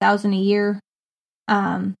over 1,000 a year.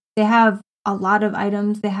 They have a lot of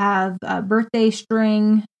items. They have a birthday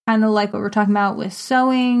string, kind of like what we're talking about with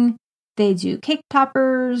sewing. They do cake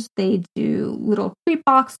toppers. They do little treat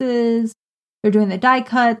boxes. They're doing the die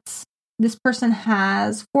cuts. This person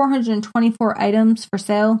has 424 items for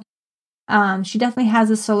sale. She definitely has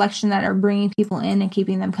a selection that are bringing people in and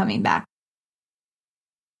keeping them coming back.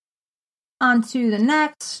 On to the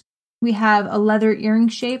next, we have a leather earring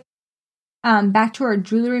shape. Back to our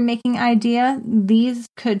jewelry making idea, these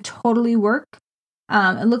could totally work.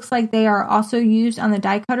 It looks like they are also used on the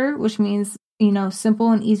die cutter, which means,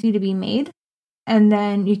 simple and easy to be made. And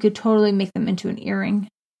then you could totally make them into an earring.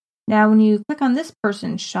 Now, when you click on this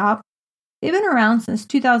person's shop, they've been around since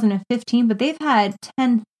 2015, but they've had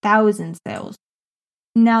 10,000 sales.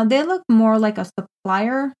 Now, they look more like a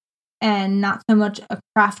supplier and not so much a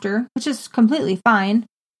crafter, which is completely fine.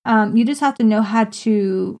 You just have to know how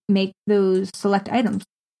to make those select items.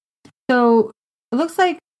 So it looks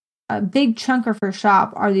like a big chunk of her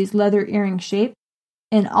shop are these leather earring shapes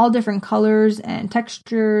in all different colors and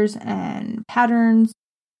textures and patterns.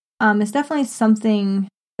 It's definitely something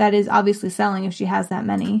that is obviously selling if she has that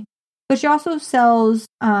many. But she also sells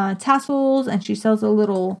tassels, and she sells a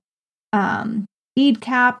little bead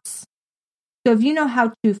caps. So if you know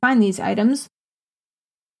how to find these items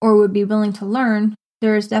or would be willing to learn,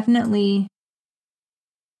 there's definitely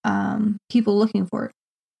people looking for it.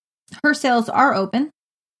 Her sales are open,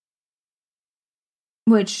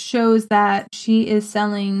 which shows that she is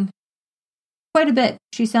selling quite a bit.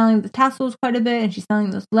 She's selling the tassels quite a bit, and she's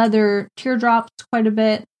selling those leather teardrops quite a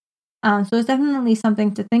bit. So it's definitely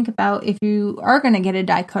something to think about if you are going to get a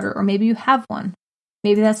die cutter, or maybe you have one.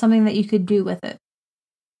 Maybe that's something that you could do with it.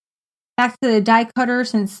 Back to the die cutter,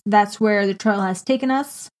 since that's where the trail has taken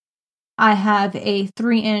us. I have a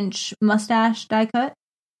 3-inch mustache die cut.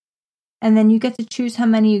 And then you get to choose how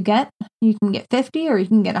many you get. You can get 50 or you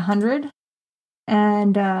can get 100.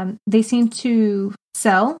 And they seem to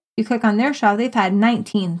sell. You click on their shop, they've had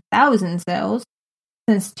 19,000 sales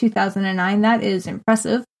since 2009. That is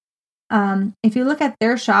impressive. If you look at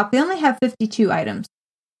their shop, they only have 52 items.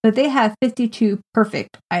 But they have 52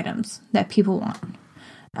 perfect items that people want.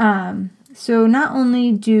 So not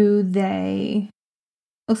only do they...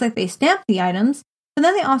 looks like they stamp the items, but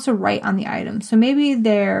then they also write on the items. So maybe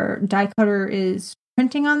their die cutter is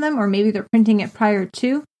printing on them, or maybe they're printing it prior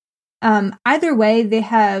to. Either way, they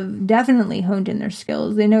have definitely honed in their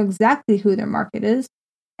skills. They know exactly who their market is,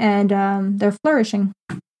 and they're flourishing.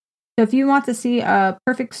 So if you want to see a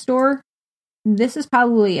perfect store, this is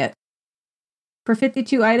probably it. For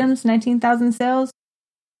 52 items, 19,000 sales,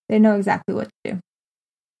 they know exactly what to do.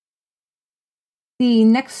 The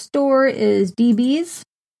next store is DB's.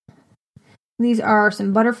 These are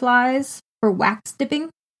some butterflies for wax dipping.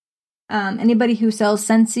 Anybody who sells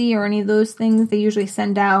Scentsy or any of those things, they usually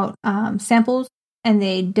send out samples and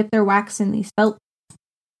they dip their wax in these felt.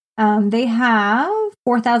 They have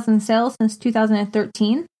 4,000 sales since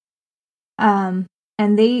 2013. And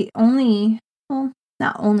they only, well,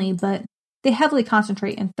 not only, but they heavily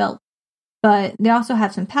concentrate in felt. but they also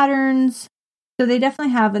have some patterns. So they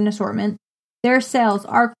definitely have an assortment. Their sales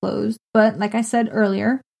are closed, but like I said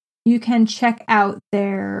earlier, you can check out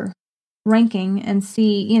their ranking and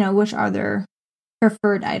see, which are their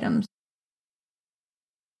preferred items.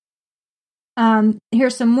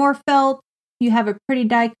 Here's some more felt. You have a pretty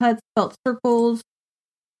die cuts, felt circles.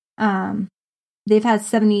 They've had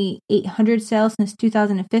 7,800 sales since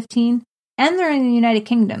 2015, and they're in the United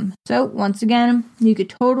Kingdom. So once again, you could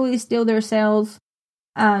totally steal their sales.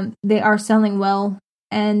 They are selling well,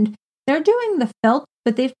 and they're doing the felt,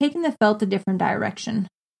 but they've taken the felt a different direction.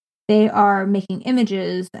 They are making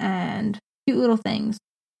images and cute little things.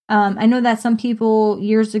 I know that some people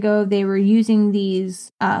years ago, they were using these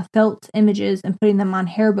felt images and putting them on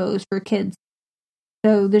hair bows for kids.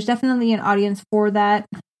 So there's definitely an audience for that.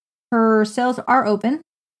 Her sales are open.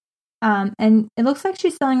 And it looks like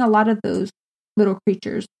she's selling a lot of those little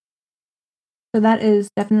creatures. So that is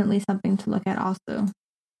definitely something to look at also.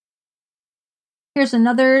 Here's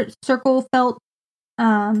another circle felt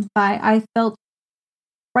by I Felt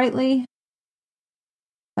Brightly. If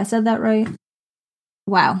I said that right.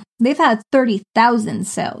 Wow. They've had 30,000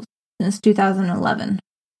 sales since 2011.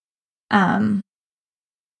 That's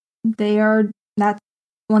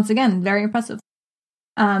once again very impressive.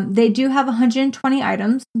 They do have 120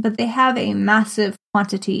 items, but they have a massive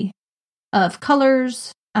quantity of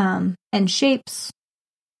colors and shapes.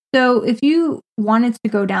 So if you wanted to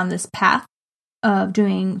go down this path of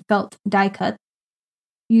doing felt die cut,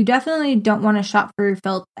 you definitely don't want to shop for your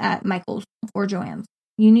felt at Michael's or Joann's.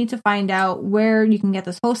 You need to find out where you can get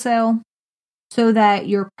this wholesale so that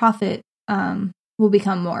your profit will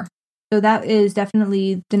become more. So that is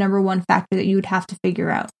definitely the number one factor that you would have to figure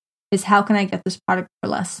out is how can I get this product for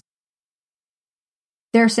less?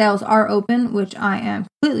 Their sales are open, which I am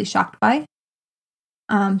completely shocked by.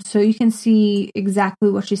 So you can see exactly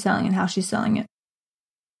what she's selling and how she's selling it.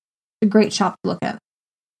 It's a great shop to look at.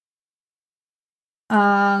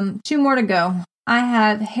 2 more to go. I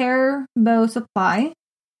have Hair Bow Supply.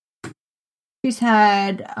 She's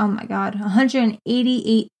had,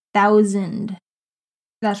 188,000.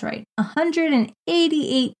 That's right,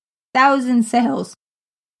 188,000 sales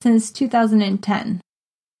since 2010.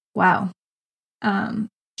 Wow.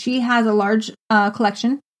 She has a large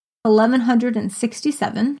collection,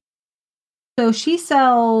 1,167. So she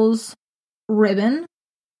sells ribbon.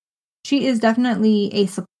 She is definitely a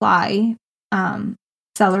supply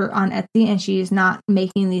seller on Etsy, and she is not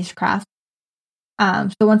making these crafts.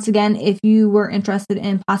 So once again, if you were interested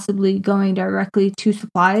in possibly going directly to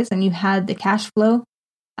supplies and you had the cash flow,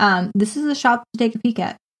 this is a shop to take a peek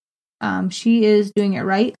at. She is doing it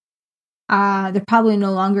right. They're probably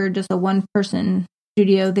no longer just a one-person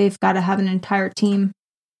studio. They've got to have an entire team.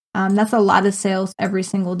 That's a lot of sales every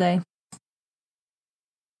single day.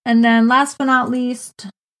 And then last but not least,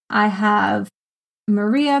 I have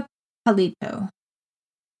Maria Palito.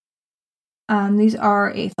 These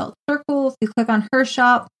are a felt circle. If you click on her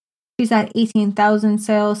shop, she's at 18,000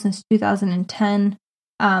 sales since 2010.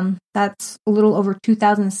 That's a little over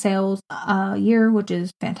 2,000 sales a year, which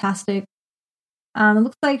is fantastic. It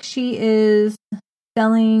looks like she is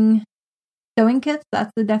selling sewing kits.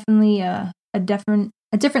 That's definitely a different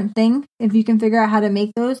thing. If you can figure out how to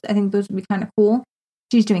make those, I think those would be kind of cool.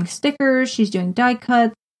 She's doing stickers. She's doing die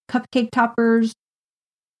cuts, cupcake toppers.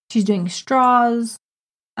 She's doing straws.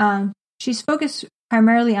 She's focused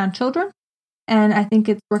primarily on children, and I think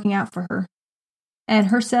it's working out for her. And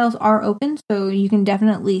her sales are open, so you can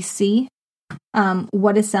definitely see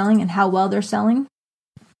what is selling and how well they're selling.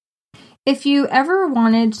 If you ever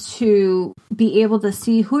wanted to be able to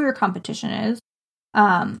see who your competition is,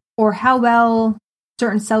 or how well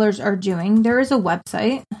certain sellers are doing, there is a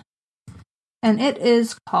website, and it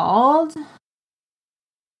is called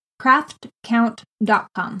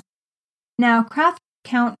craftcount.com. Now,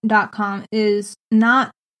 craftcount.com is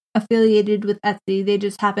not affiliated with Etsy. They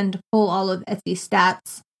just happen to pull all of Etsy's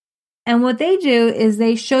stats. And what they do is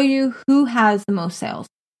they show you who has the most sales.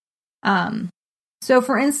 So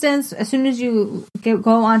for instance, as soon as you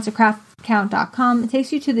go on to craftcount.com, it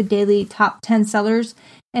takes you to the daily top 10 sellers.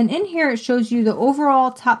 And in here, it shows you the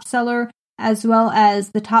overall top seller as well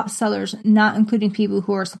as the top sellers, not including people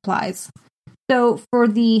who are supplies. So for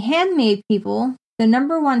the handmade people, the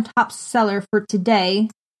number one top seller for today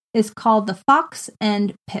is called the Fox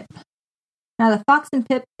and Pip. Now, the Fox and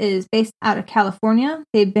Pip is based out of California.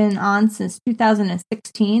 They've been on since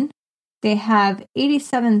 2016. They have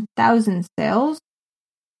 87,000 sales.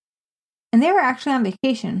 And they were actually on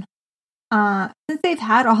vacation. Since they've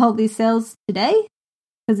had all of these sales today,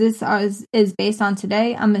 because this is based on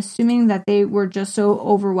today, I'm assuming that they were just so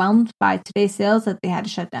overwhelmed by today's sales that they had to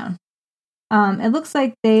shut down. It looks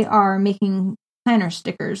like they are making planner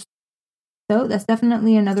stickers. So that's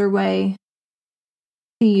definitely another way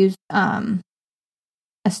to use a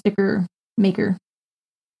sticker maker.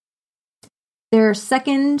 Their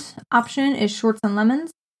second option is Shorts and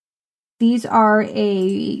Lemons. These are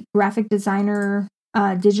a graphic designer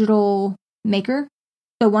digital maker.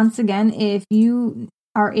 So once again, if you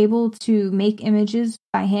are able to make images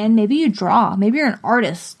by hand, maybe you draw, maybe you're an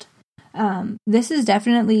artist, this is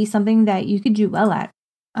definitely something that you could do well at.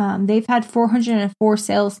 They've had 404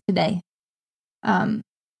 sales today.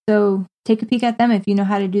 So take a peek at them if you know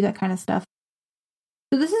how to do that kind of stuff.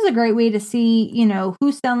 So this is a great way to see,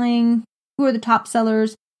 who's selling, who are the top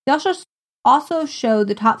sellers. They also show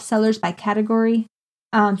the top sellers by category.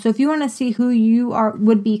 So if you want to see who you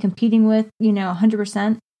would be competing with,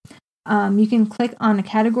 100%, you can click on a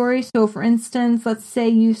category. So for instance, let's say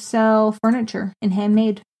you sell furniture and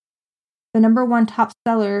handmade. The number one top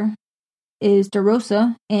seller is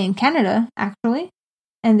DeRosa in Canada, actually.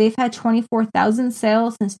 And they've had 24,000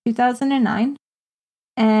 sales since 2009.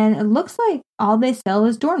 And it looks like all they sell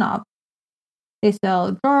is doorknobs. They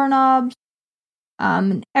sell drawer knobs,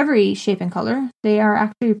 in every shape and color. They are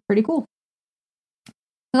actually pretty cool.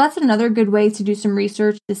 So that's another good way to do some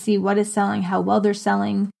research to see what is selling, how well they're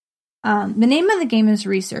selling. The name of the game is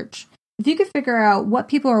research. If you could figure out what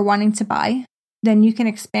people are wanting to buy, then you can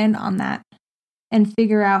expand on that and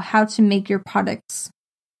figure out how to make your products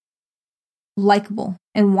likable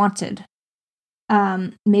and wanted.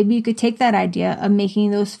 Maybe you could take that idea of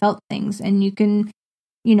making those felt things and you can,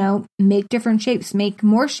 make different shapes, make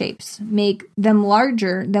more shapes, make them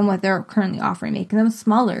larger than what they're currently offering, make them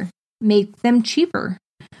smaller, make them cheaper.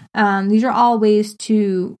 These are all ways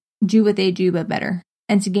to do what they do, but better,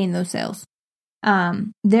 and to gain those sales.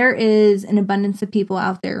 There is an abundance of people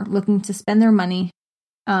out there looking to spend their money.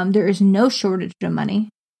 There is no shortage of money.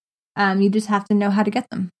 You just have to know how to get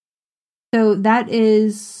them. So that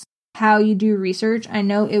is how you do research. I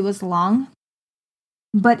know it was long,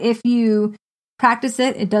 but if you practice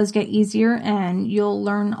it, it does get easier and you'll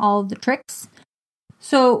learn all of the tricks.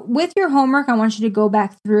 So with your homework, I want you to go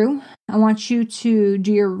back through. I want you to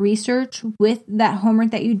do your research with that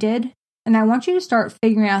homework that you did. And I want you to start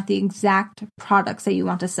figuring out the exact products that you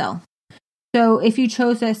want to sell. So if you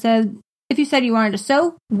said you wanted to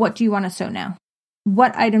sew, what do you want to sew now?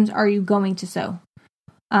 What items are you going to sew?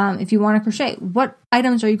 If you want to crochet, what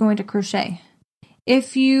items are you going to crochet?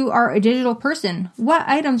 If you are a digital person, what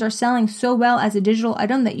items are selling so well as a digital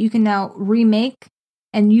item that you can now remake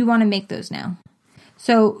and you want to make those now?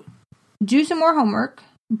 So do some more homework,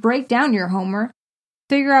 break down your homework,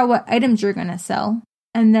 figure out what items you're going to sell.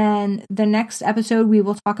 And then the next episode, we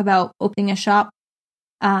will talk about opening a shop,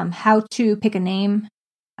 how to pick a name,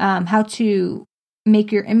 how to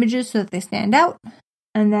make your images so that they stand out.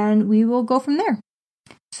 And then we will go from there.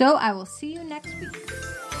 So I will see you next week.